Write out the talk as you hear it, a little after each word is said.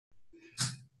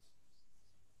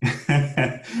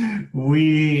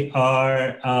We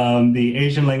are the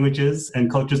Asian Languages and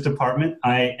Cultures Department.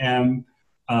 I am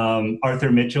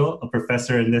Arthur Mitchell, a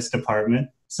professor in this department.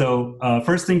 So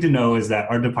first thing to know is that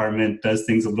our department does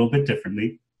things a little bit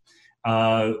differently.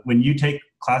 When you take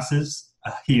classes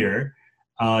here,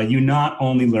 you not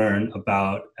only learn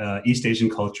about East Asian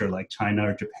culture like China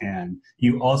or Japan,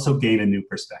 you also gain a new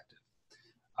perspective.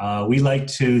 We like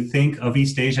to think of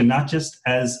East Asia not just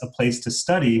as a place to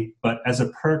study, but as a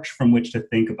perch from which to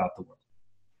think about the world.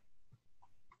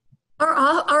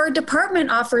 Our department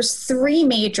offers 3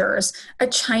 majors: a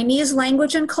Chinese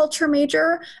language and culture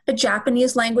major, a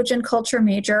Japanese language and culture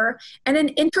major, and an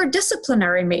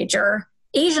interdisciplinary major,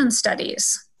 Asian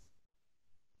Studies.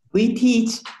 We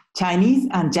teach Chinese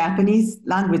and Japanese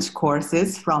language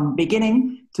courses from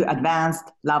beginning to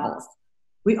advanced levels.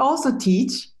 We also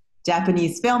teach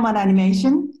Japanese film and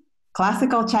animation,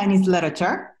 classical Chinese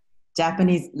literature,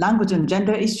 Japanese language and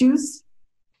gender issues,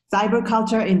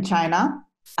 cyberculture in China,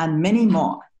 and many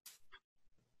more.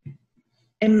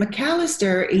 And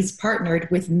Macalester is partnered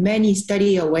with many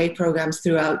study away programs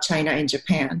throughout China and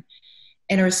Japan.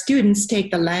 And our students take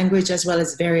the language as well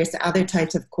as various other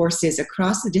types of courses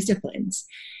across the disciplines.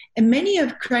 And many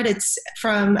of credits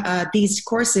from these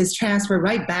courses transfer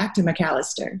right back to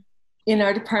Macalester. In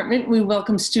our department, we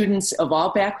welcome students of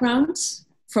all backgrounds,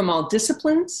 from all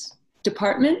disciplines,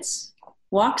 departments,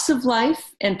 walks of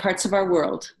life, and parts of our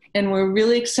world. And we're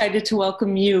really excited to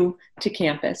welcome you to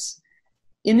campus.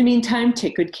 In the meantime,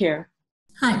 take good care.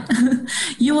 Hi.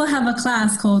 You will have a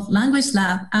class called Language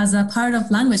Lab as a part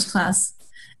of language class.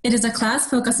 It is a class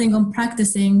focusing on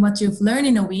practicing what you've learned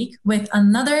in a week with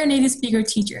another native speaker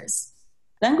teachers.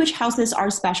 Language houses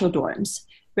are special dorms.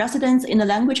 Residents in the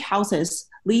language houses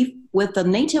live with the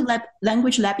native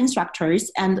language lab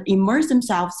instructors and immerse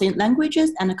themselves in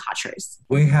languages and cultures.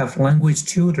 We have language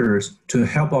tutors to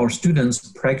help our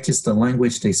students practice the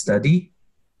language they study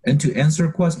and to answer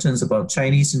questions about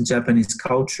Chinese and Japanese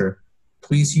culture.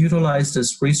 Please utilize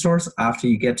this resource after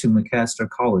you get to Macalester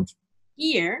College.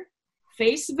 Here,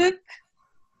 Facebook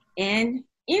and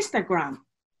Instagram.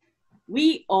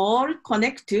 We all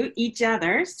connect to each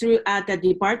other through the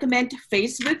department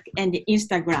Facebook and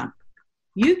Instagram.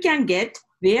 You can get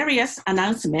various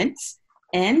announcements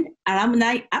and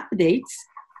alumni updates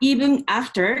even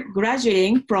after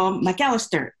graduating from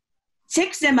Macalester.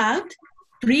 Check them out.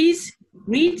 Please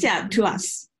reach out to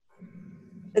us.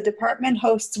 The department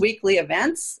hosts weekly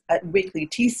events, a weekly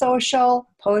tea social,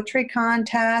 poetry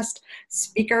contest,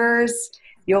 speakers.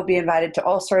 You'll be invited to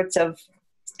all sorts of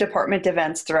department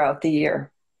events throughout the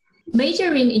year.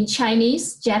 Majoring in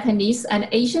Chinese, Japanese, and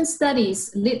Asian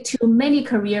studies lead to many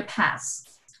career paths.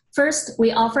 First,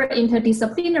 we offer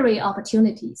interdisciplinary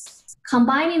opportunities.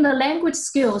 Combining the language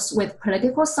skills with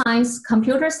political science,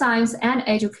 computer science, and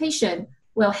education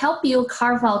will help you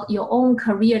carve out your own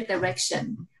career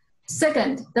direction.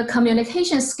 Second, the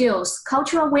communication skills,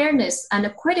 cultural awareness,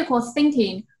 and critical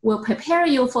thinking will prepare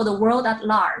you for the world at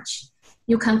large.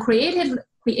 You can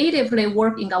creatively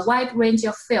work in a wide range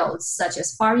of fields such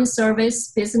as foreign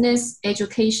service, business,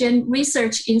 education,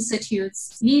 research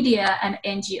institutes, media, and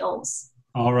NGOs.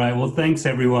 All right, well, thanks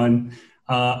everyone.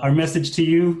 Our message to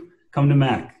you, come to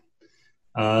Mac.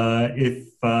 If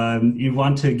you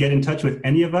want to get in touch with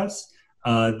any of us,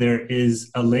 there is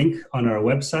a link on our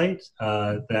website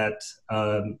that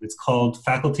it's called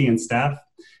Faculty and Staff.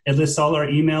 It lists all our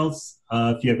emails.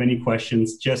 If you have any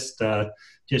questions, just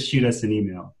shoot us an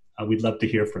email. We'd love to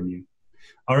hear from you.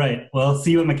 All right, well,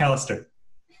 see you at Macalester.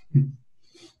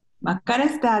 マッカレ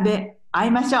スターで会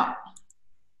いましょう。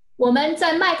我们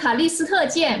在麦卡利斯特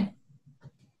见。